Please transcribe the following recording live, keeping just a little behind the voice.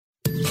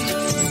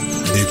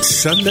It's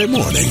Sunday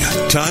morning.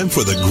 Time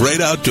for the great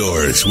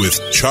outdoors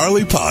with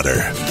Charlie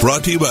Potter.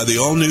 Brought to you by the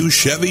all-new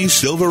Chevy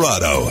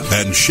Silverado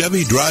and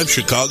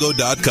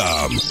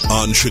ChevyDriveChicago.com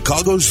on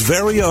Chicago's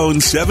very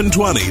own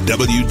 720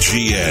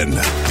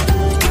 WGN.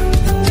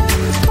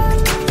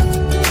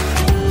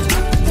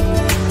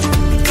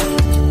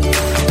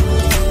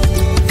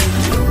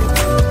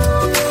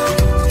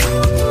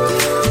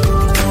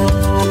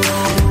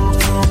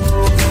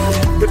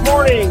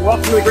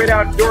 Welcome to the Great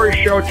Outdoors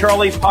Show.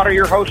 Charlie Potter,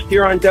 your host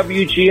here on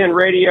WGN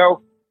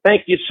Radio.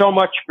 Thank you so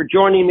much for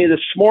joining me this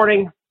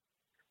morning.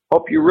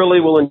 Hope you really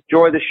will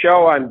enjoy the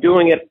show. I'm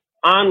doing it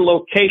on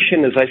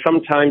location, as I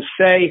sometimes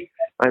say.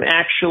 I'm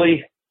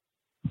actually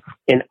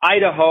in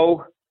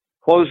Idaho,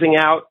 closing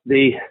out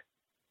the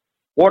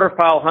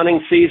waterfowl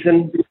hunting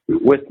season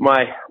with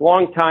my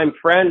longtime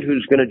friend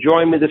who's going to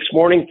join me this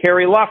morning,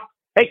 Kerry Luff.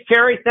 Hey,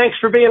 Kerry, thanks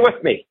for being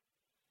with me.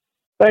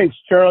 Thanks,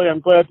 Charlie. I'm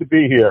glad to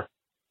be here.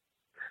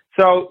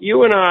 So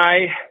you and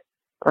I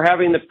are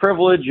having the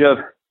privilege of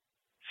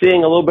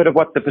seeing a little bit of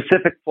what the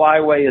Pacific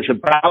Flyway is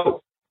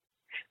about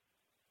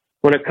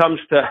when it comes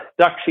to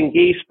ducks and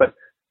geese, but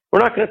we're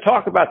not going to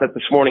talk about that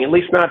this morning, at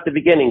least not at the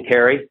beginning,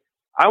 Kerry.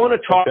 I want to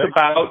talk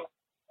about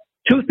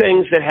two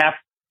things that happen.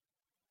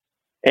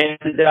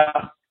 And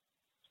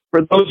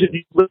for those of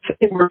you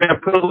listening, we're going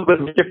to put a little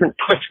bit of a different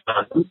twist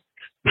on them.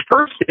 The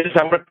first is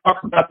I want to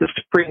talk about the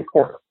Supreme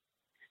Court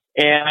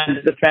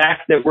and the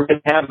fact that we're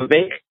going to have a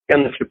vacancy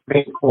on the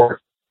Supreme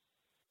Court.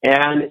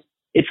 And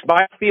it's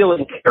my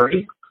feeling,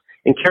 Kerry,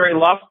 and Kerry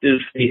Luft is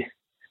the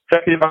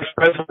Executive Vice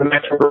President of the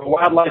Mexico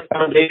Wildlife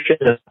Foundation,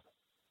 a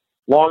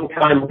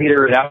longtime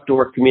leader at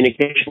Outdoor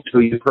Communications,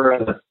 who you've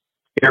heard on the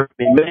air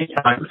many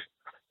times.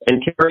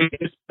 And Kerry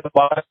used to a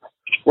lot of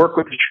work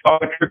with the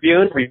Chicago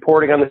Tribune,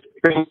 reporting on the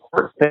Supreme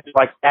Court, things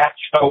like that.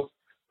 So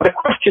my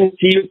question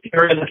to you,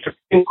 Kerry, on the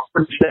Supreme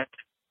Court is this.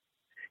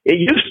 It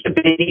used to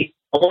be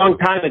a long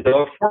time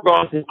ago, a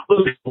foregone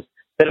conclusion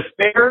that a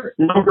fair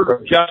number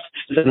of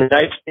justices in the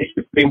United States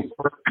Supreme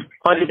Court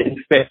hunted and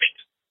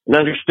fished and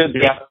understood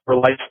the outdoor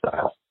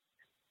lifestyle.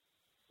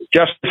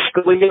 Justice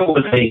Scalia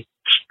was a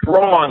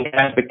strong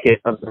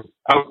advocate of the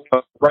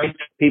rights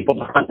of people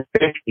to hunt and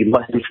fish. He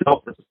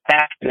himself was a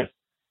passionate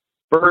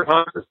bird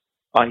hunter.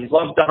 He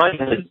loved to hunt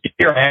and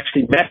deer. I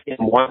actually met him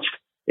once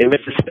in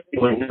Mississippi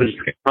when he was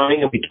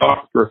hunting, and we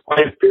talked for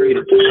quite a period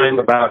of time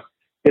about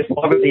his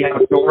love of the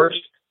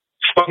outdoors.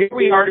 So here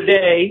we are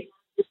today,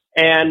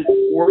 and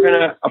we're going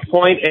to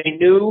appoint a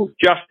new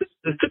justice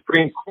to the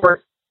Supreme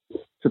Court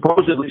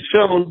supposedly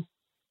soon,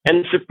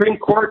 and the Supreme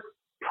Court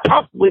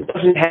probably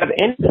doesn't have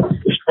any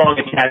strong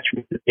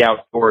attachment to the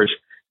outdoors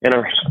and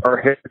our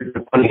heritage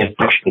of hunting and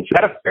fishing. Is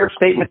that a fair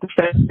statement to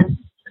say?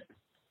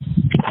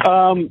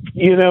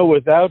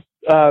 Without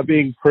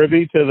being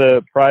privy to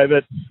the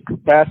private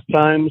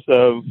pastimes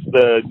of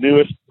the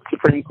newest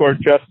Supreme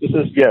Court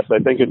justices, yes, I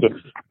think it's a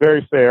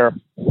very fair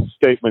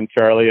statement,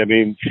 Charlie. I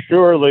mean,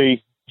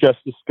 surely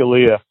Justice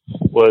Scalia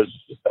was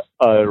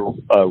a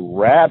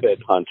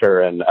rabid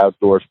hunter and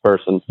outdoors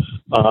person.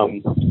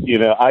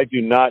 I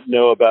do not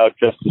know about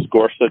Justice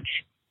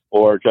Gorsuch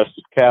or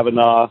Justice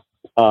Kavanaugh.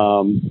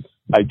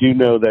 I do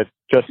know that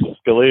Justice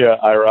Scalia,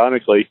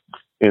 ironically,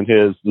 in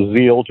his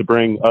zeal to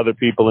bring other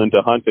people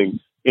into hunting,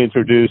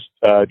 introduced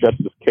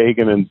Justice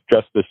Kagan and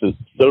Justice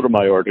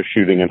Sotomayor to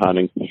shooting and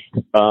hunting.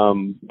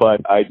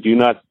 But I do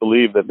not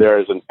believe that there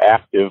is an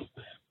active,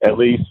 at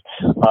least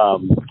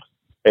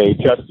a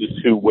justice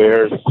who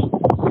wears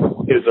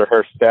his or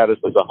her status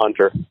as a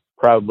hunter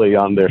proudly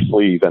on their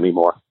sleeve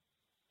anymore.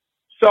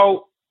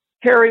 So,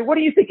 Kerry, what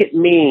do you think it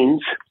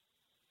means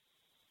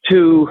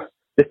to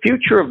the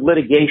future of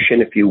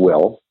litigation, if you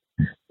will,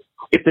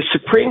 if the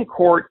Supreme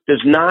Court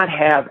does not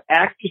have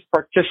active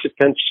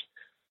participants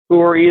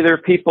who are either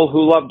people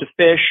who love to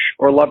fish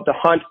or love to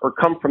hunt or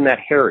come from that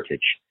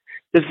heritage?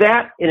 Does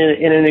that, in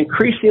an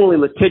increasingly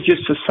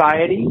litigious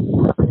society,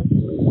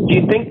 do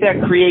you think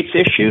that creates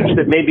issues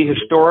that maybe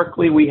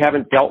historically we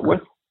haven't dealt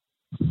with?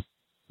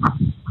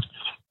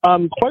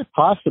 Quite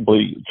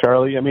possibly,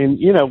 Charlie. I mean,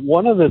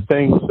 one of the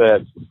things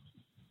that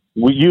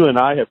you and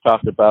I have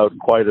talked about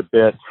quite a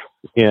bit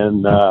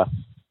in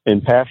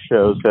past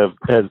shows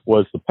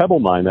was the Pebble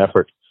Mine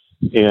effort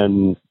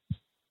in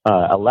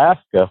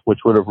Alaska, which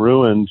would have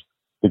ruined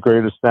the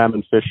greatest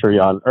salmon fishery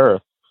on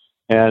Earth.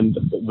 And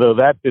though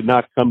that did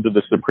not come to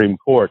the Supreme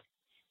Court,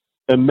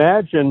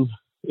 imagine,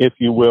 if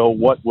you will,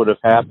 what would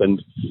have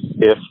happened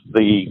if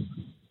the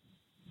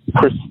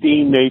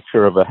pristine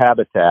nature of a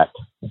habitat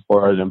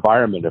or an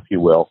environment, if you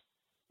will,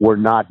 were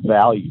not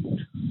valued.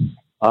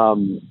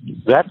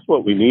 That's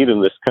what we need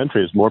in this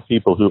country, is more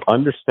people who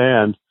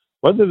understand,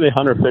 whether they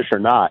hunt or fish or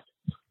not,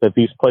 that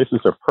these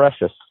places are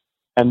precious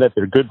and that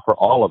they're good for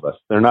all of us.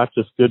 They're not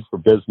just good for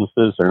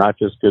businesses. They're not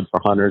just good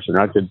for hunters. They're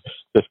not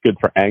just good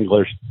for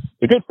anglers.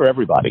 They're good for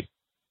everybody.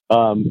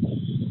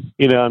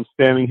 I'm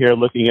standing here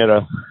looking at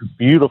a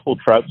beautiful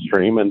trout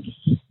stream, and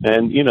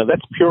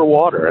that's pure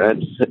water.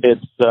 And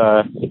it's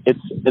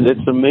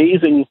an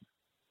amazing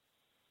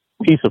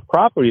piece of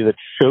property that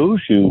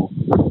shows you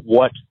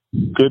what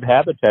good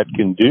habitat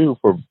can do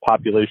for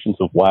populations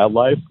of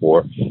wildlife,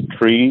 for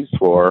trees,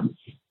 for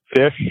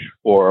fish,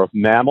 for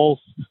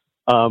mammals.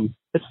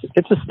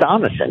 It's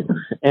astonishing.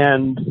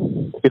 And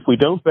if we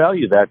don't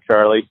value that,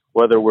 Charlie,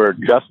 whether we're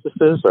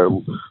justices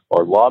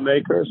or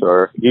lawmakers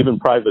or even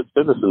private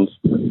citizens,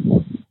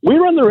 we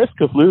run the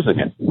risk of losing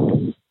it.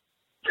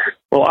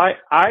 Well,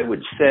 I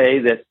would say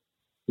that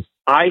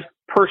I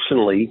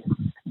personally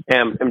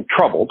am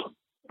troubled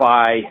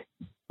by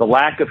the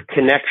lack of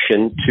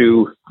connection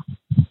to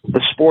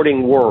the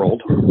sporting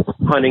world,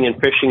 hunting and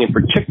fishing in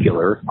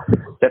particular,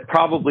 that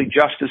probably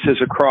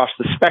justices across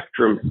the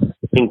spectrum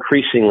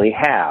increasingly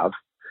have.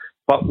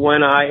 But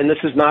and this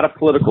is not a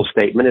political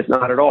statement, it's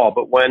not at all,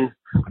 but when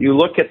you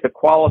look at the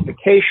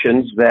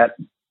qualifications that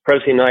the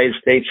President of the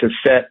United States has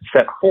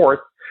set forth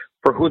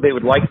for who they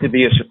would like to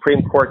be a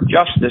Supreme Court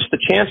justice, the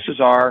chances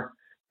are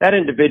that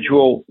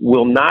individual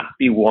will not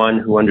be one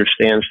who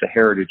understands the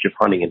heritage of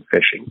hunting and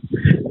fishing.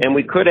 And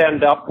we could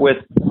end up with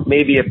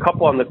maybe a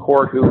couple on the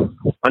court who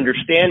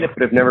understand it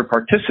but have never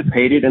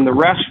participated, and the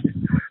rest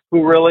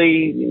who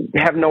really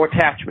have no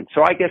attachment.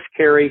 So I guess,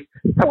 Kerry,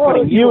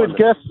 you would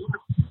guess,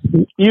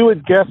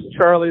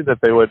 Charlie, that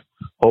they would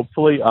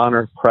hopefully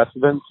honor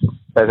precedents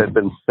that had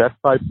been set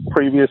by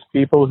previous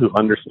people who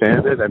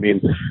understand it. I mean,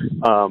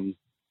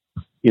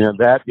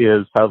 that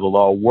is how the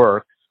law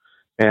works.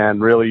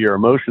 And really, your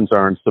emotions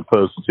aren't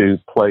supposed to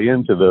play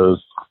into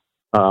those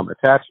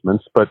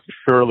attachments, but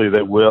surely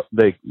they will.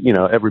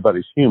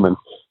 Everybody's human.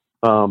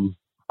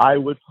 I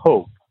would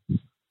hope,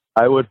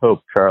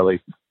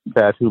 Charlie,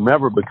 that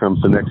whomever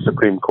becomes the next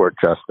Supreme Court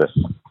justice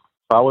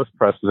follows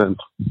precedent,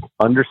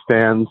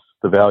 understands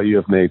the value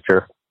of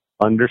nature,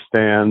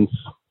 understands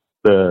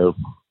the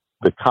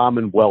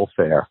common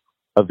welfare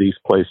of these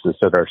places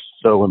that are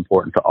so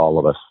important to all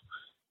of us,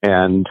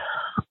 and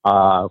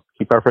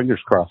keep our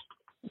fingers crossed.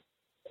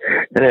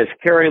 And as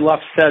Kerry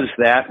Luff says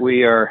that,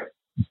 we are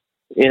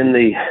in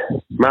the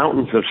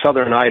mountains of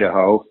southern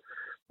Idaho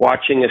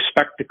watching a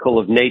spectacle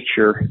of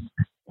nature,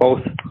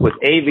 both with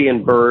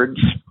avian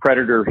birds,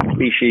 predator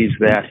species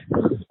that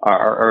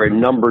are in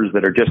numbers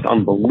that are just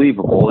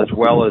unbelievable, as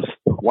well as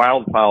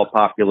wildfowl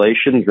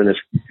populations. And as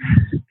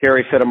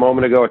Kerry said a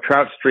moment ago, a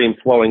trout stream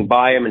flowing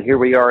by them. And here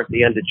we are at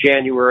the end of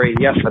January.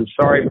 Yes, I'm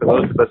sorry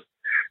for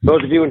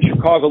those of you in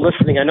Chicago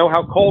listening. I know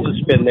how cold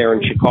it's been there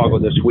in Chicago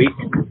this week.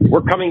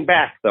 We're coming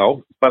back,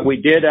 though. But we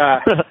did,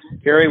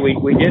 Kerry,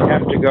 we did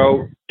have to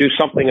go do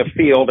something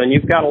afield. And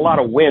you've got a lot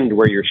of wind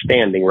where you're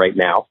standing right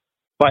now.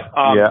 But,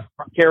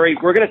 Kerry,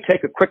 we're going to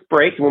take a quick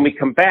break. And when we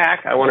come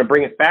back, I want to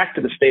bring it back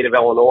to the state of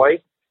Illinois.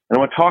 And I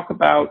want to talk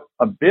about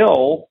a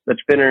bill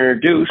that's been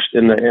introduced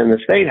in the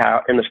state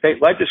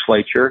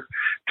legislature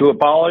to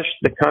abolish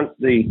the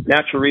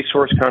Natural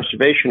Resource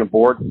Conservation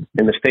Board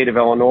in the state of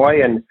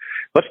Illinois. And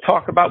let's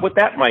talk about what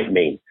that might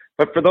mean.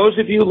 But for those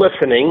of you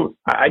listening,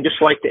 I'd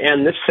just like to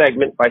end this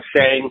segment by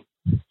saying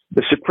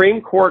the Supreme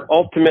Court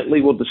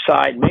ultimately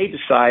may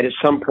decide at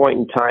some point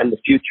in time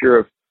the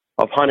future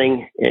of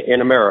hunting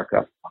in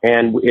America.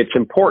 And it's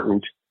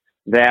important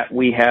that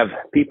we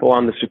have people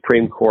on the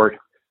Supreme Court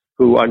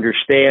who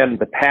understand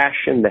the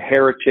passion, the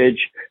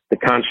heritage, the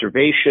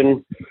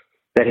conservation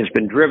that has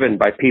been driven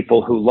by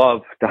people who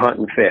love to hunt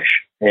and fish.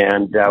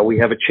 And we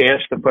have a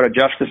chance to put a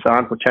justice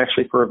on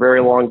potentially for a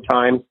very long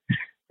time.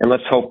 And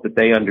let's hope that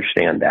they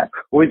understand that.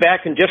 We'll be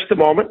back in just a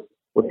moment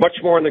with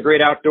much more in the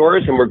great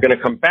outdoors. And we're going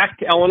to come back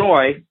to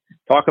Illinois,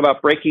 talk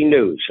about breaking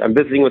news. I'm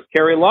visiting with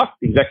Kerry Luff,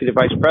 the Executive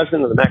Vice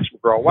President of the Max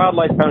McGraw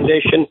Wildlife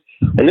Foundation.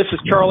 And this is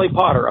Charlie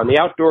Potter on the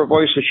Outdoor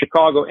Voice of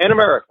Chicago and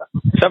America,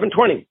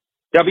 720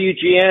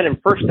 WGN.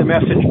 And first, a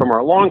message from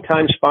our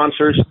longtime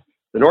sponsors,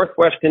 the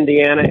Northwest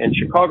Indiana and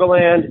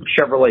Chicagoland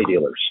Chevrolet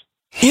dealers.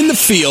 In the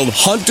field,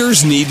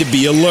 hunters need to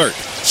be alert,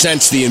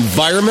 sense the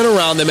environment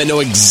around them, and know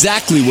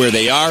exactly where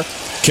they are,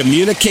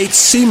 communicate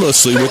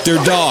seamlessly with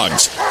their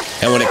dogs.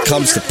 And when it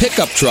comes to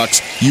pickup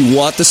trucks, you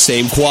want the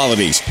same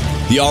qualities.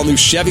 The all-new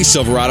Chevy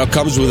Silverado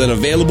comes with an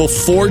available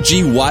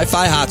 4G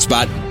Wi-Fi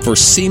hotspot for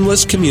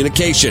seamless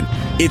communication.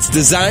 It's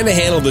designed to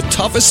handle the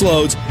toughest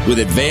loads with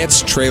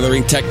advanced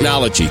trailering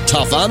technology,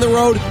 tough on the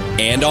road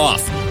and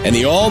off. And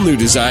the all-new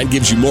design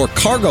gives you more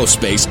cargo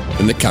space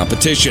than the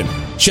competition.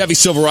 Chevy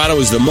Silverado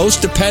is the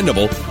most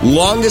dependable,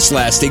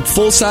 longest-lasting,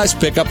 full-size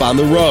pickup on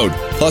the road.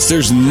 Plus,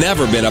 there's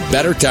never been a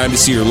better time to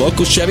see your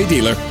local Chevy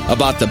dealer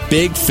about the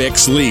Big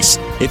Fix lease.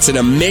 It's an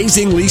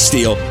amazing lease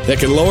deal that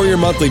can lower your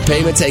monthly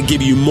payments and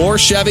give you more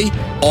Chevy,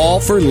 all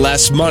for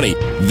less money.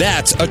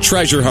 That's a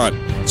treasure hunt.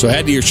 So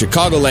head to your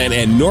Chicagoland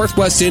and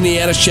Northwest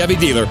Indiana Chevy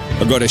dealer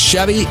or go to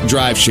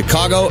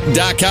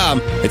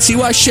ChevyDriveChicago.com and see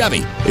why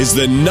Chevy is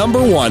the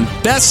 #1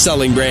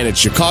 best-selling brand in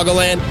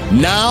Chicagoland,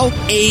 now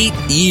 8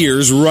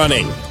 years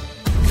running.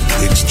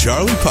 It's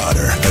Charlie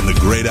Potter and the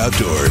Great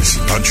Outdoors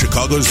on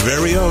Chicago's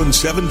very own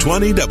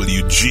 720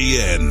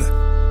 WGN.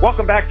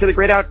 Welcome back to the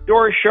Great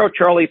Outdoors Show.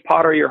 Charlie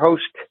Potter, your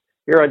host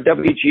here on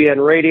WGN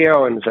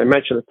Radio. And as I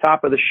mentioned at the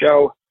top of the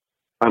show,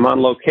 I'm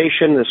on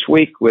location this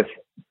week with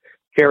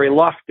Kerry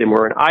Luff, and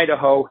we're in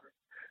Idaho.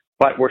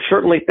 But we're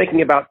certainly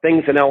thinking about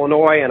things in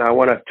Illinois, and I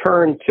want to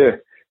turn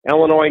to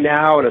Illinois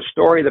Now, and a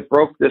story that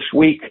broke this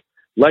week,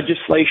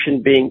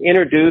 legislation being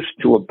introduced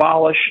to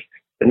abolish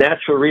the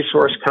Natural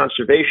Resource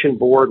Conservation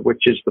Board,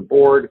 which is the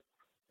board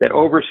that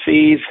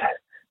oversees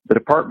the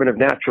Department of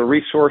Natural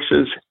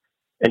Resources.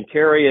 And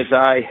Carrie, as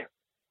I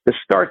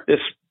start this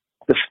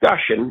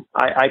discussion,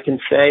 I can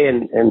say,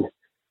 and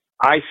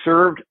I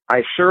served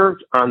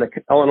on the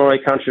Illinois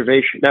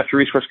Natural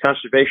Resource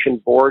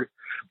Conservation Board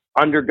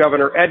under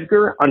Governor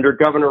Edgar, under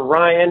Governor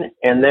Ryan,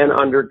 and then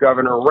under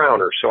Governor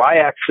Rauner. So I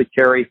actually,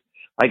 Carrie,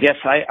 I guess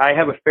I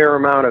have a fair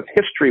amount of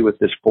history with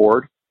this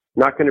board.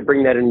 I'm not going to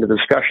bring that into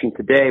discussion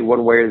today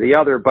one way or the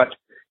other, but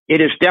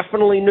it is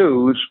definitely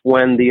news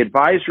when the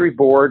advisory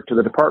board to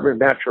the Department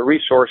of Natural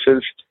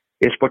Resources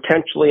is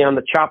potentially on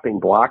the chopping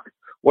block.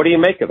 What do you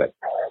make of it?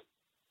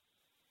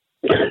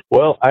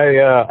 Well,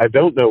 I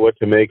don't know what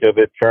to make of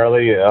it,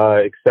 Charlie,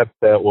 except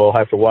that we'll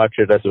have to watch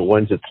it as it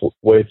wends its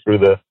way through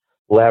the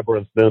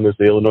labyrinth known as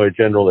the Illinois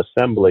General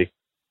Assembly.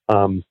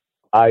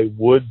 I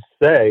would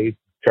say,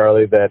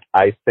 Charlie, that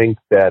I think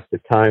that the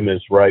time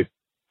is ripe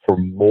for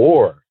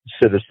more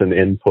citizen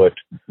input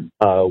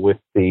with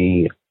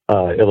the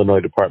Illinois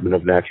Department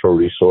of Natural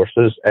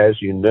Resources.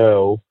 As you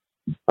know,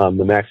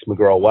 the Max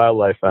McGraw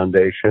Wildlife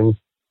Foundation,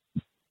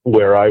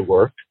 where I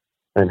worked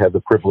and had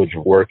the privilege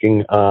of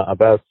working,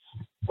 about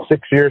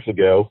 6 years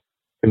ago,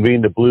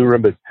 convened a blue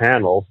ribbon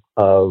panel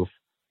of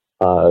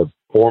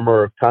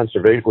former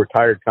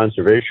retired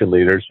conservation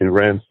leaders who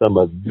ran some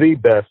of the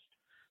best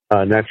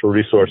natural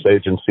resource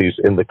agencies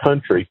in the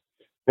country.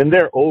 And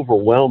their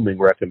overwhelming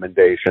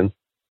recommendation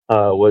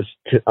was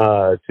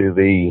to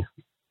the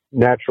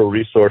natural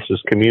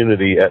resources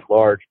community at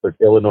large, but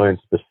Illinois in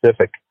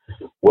specific,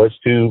 was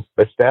to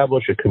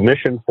establish a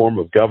commission form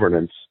of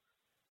governance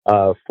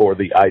for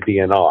the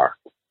IDNR.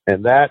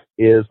 And that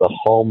is a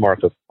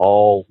hallmark of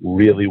all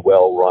really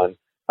well-run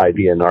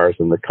DNRs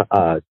in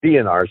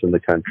the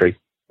country.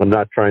 I'm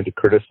not trying to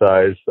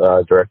criticize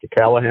Director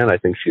Callahan. I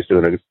think she's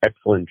doing an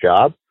excellent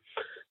job.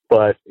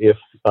 But if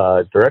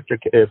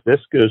this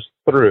goes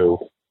through,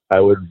 I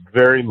would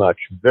very much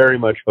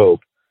hope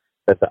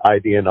that the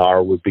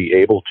IDNR would be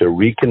able to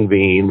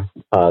reconvene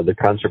the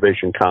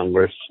Conservation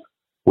Congress,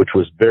 which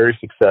was very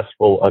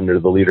successful under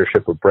the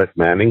leadership of Brent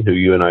Manning, who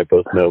you and I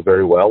both know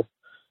very well.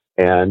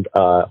 And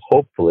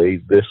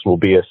hopefully this will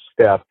be a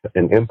step,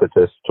 an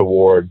impetus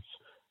towards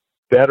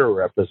better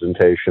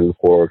representation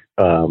for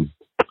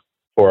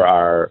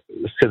our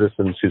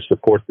citizens who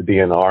support the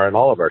DNR and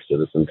all of our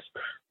citizens,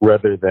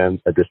 rather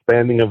than a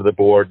disbanding of the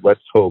board.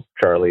 Let's hope,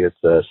 Charlie,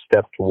 it's a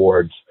step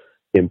towards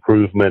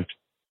improvement,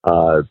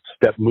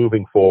 step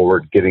moving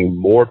forward, getting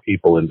more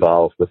people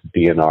involved with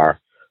the DNR,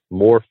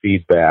 more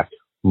feedback,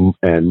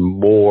 and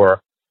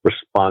more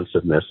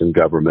responsiveness in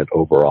government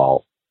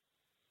overall.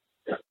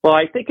 Well,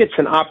 I think it's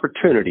an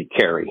opportunity,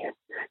 Carrie.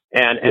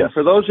 And yes.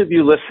 For those of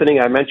you listening,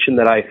 I mentioned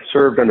that I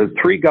served under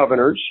 3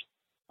 governors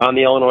on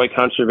the Illinois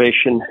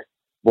Conservation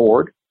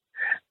Board.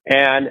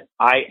 And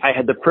I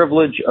had the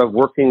privilege of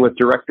working with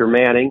Director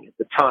Manning at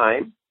the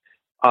time,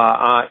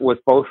 with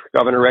both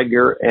Governor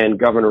Edgar and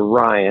Governor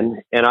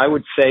Ryan. And I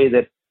would say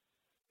that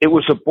it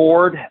was a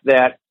board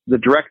that the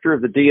director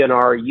of the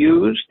DNR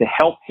used to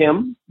help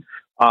him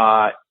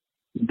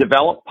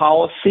develop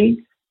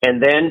policy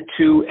and then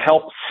to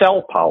help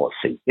sell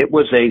policy. It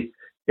was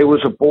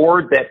a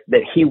board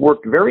that he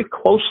worked very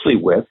closely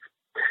with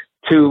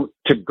to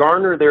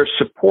garner their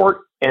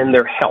support and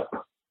their help.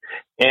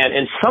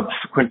 And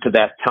subsequent to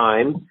that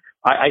time,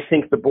 I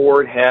think the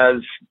board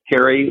has,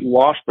 Carrie,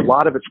 lost a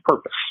lot of its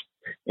purpose.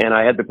 And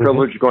I had the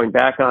privilege of going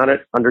back on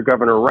it under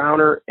Governor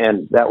Rauner,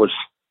 and that was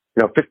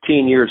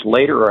 15 years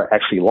later, or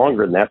actually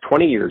longer than that,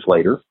 20 years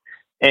later.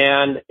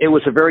 And it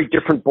was a very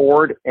different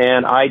board,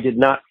 and I did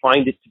not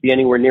find it to be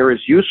anywhere near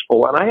as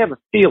useful. And I have a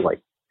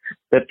feeling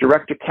that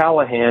Director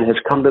Callahan has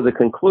come to the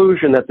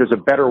conclusion that there's a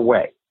better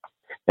way,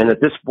 and that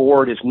this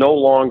board is no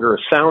longer a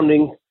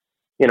sounding,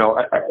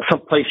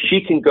 someplace she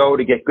can go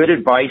to get good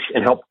advice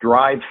and help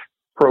drive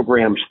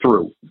programs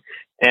through,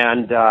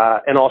 and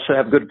also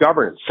have good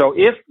governance. So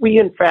if we,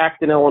 in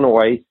fact, in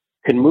Illinois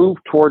can move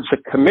towards a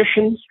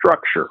commission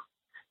structure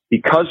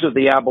because of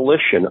the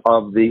abolishment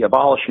of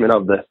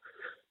the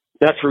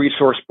Natural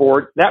Resource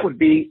Board, that would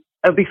be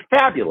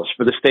fabulous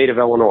for the state of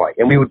Illinois,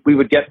 and we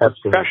would get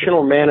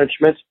professional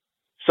management.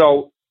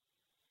 So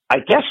I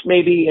guess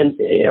maybe,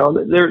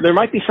 there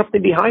might be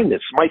something behind this.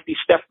 It might be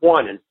step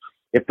one. And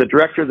if the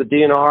director of the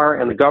DNR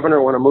and the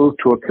governor want to move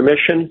to a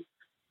commission,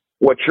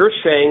 what you're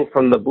saying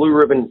from the Blue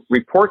Ribbon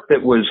report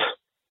that was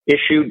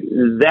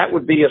issued, that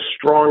would be a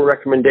strong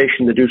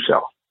recommendation to do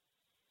so.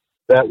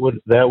 That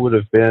would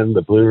have been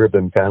the Blue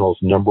Ribbon panel's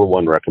number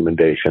one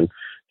recommendation,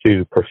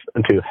 to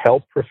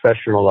help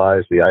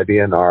professionalize the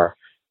IDNR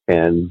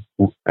and,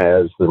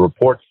 as the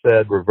report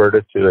said, revert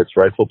it to its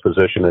rightful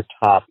position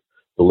atop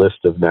the list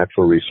of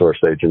natural resource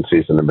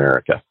agencies in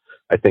America.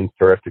 I think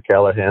Director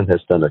Callahan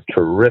has done a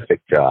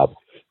terrific job,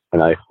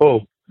 and I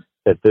hope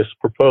that this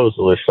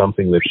proposal is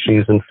something that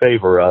she's in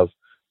favor of,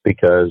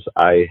 because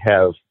I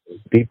have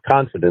deep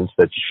confidence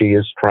that she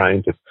is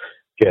trying to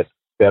get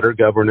better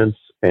governance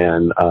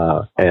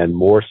and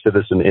more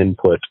citizen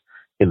input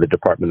in the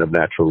Department of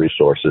Natural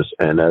Resources.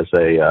 And as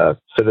a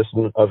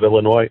citizen of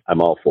Illinois,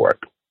 I'm all for it.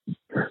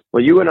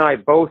 Well, you and I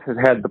both have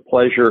had the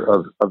pleasure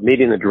of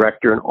meeting the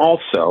director and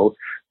also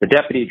the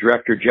deputy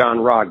director, John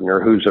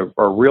Rogner, who's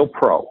a real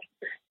pro.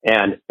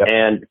 And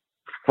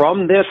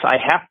from this, I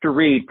have to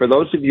read, for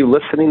those of you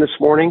listening this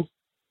morning,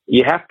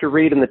 you have to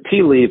read in the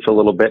tea leaves a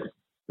little bit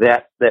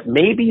that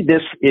maybe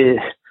this is,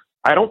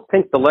 I don't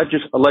think the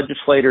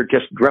legislator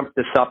just dreamt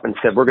this up and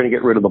said, we're going to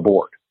get rid of the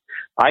board.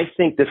 I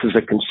think this is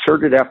a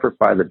concerted effort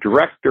by the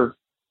director,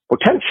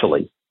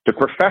 potentially, to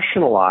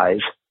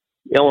professionalize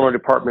Illinois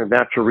Department of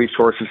Natural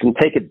Resources and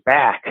take it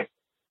back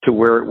to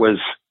where it was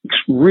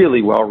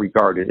really well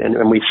regarded.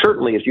 And we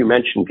certainly, as you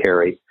mentioned,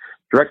 Carrie,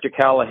 Director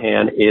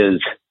Callahan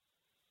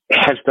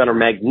has done a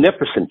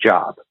magnificent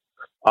job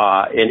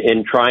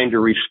in trying to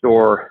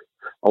restore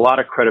a lot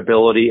of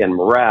credibility and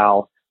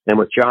morale. And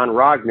with John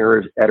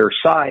Rogner at her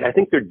side, I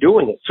think they're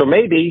doing it. So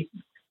maybe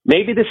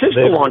this is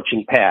the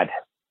launching pad.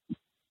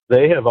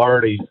 They have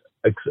already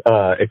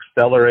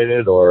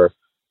accelerated or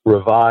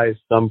revised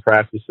some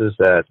practices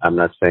that I'm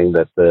not saying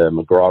that the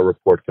McGraw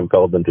report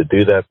compelled them to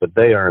do that, but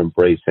they are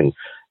embracing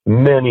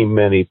many,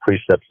 many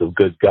precepts of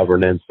good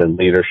governance and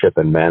leadership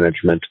and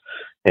management.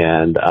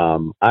 And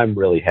I'm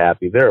really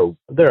happy. There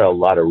are a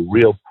lot of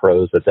real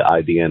pros at the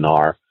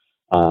IDNR,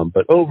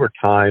 but over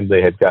time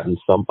they had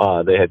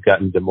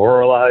gotten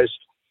demoralized,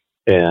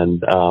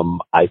 and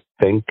I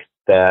think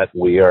that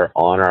we are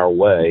on our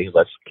way.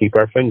 Let's keep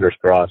our fingers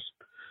crossed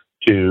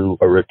to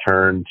a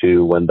return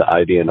to when the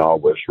IDNR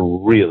was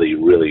really,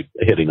 really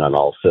hitting on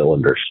all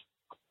cylinders.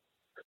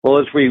 Well,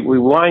 as we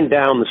wind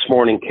down this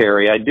morning,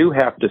 Carrie, I do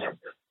have to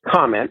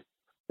comment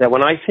that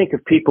when I think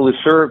of people who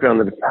served on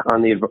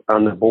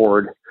the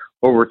board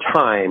over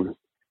time,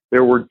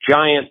 there were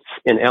giants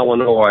in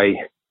Illinois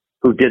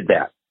who did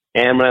that.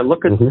 And when I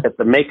look at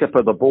the makeup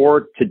of the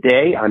board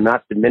today, I'm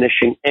not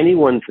diminishing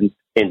anyone's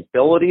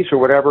abilities or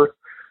whatever,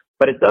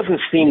 but it doesn't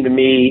seem to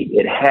me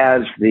it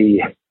has the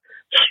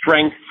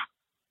strength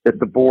that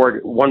the board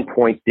at one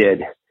point did.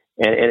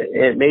 And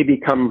it may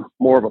become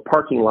more of a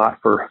parking lot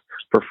for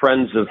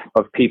friends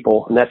of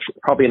people, and that's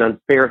probably an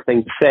unfair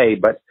thing to say,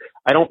 but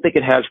I don't think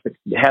it has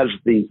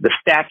the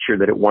stature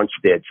that it once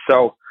did.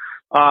 So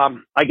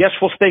I guess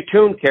we'll stay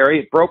tuned, Carrie.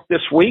 It broke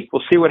this week.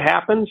 We'll see what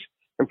happens.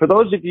 And for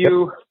those of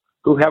you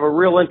who have a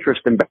real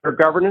interest in better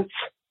governance,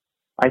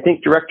 I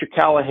think Director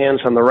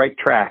Callahan's on the right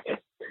track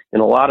in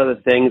a lot of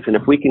the things. And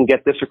if we can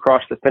get this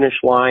across the finish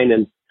line,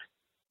 and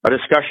a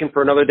discussion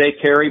for another day,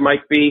 Carrie,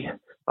 might be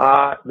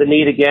the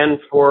need again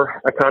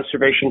for a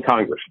Conservation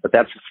Congress, but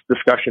that's a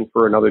discussion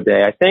for another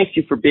day. I thank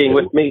you for being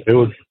with me.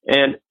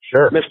 And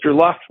sure.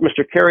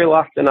 Mr. Kerry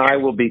Luft and I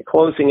will be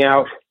closing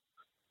out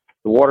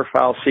the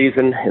waterfowl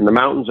season in the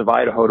mountains of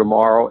Idaho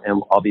tomorrow,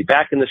 and I'll be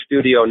back in the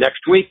studio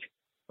next week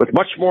with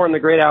much more in the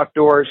great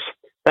outdoors.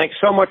 Thanks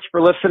so much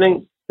for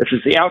listening. This is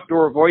the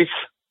Outdoor Voice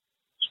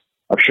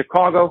of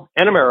Chicago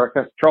and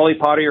America. Charlie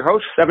Potter, your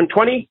host,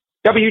 720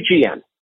 WGN.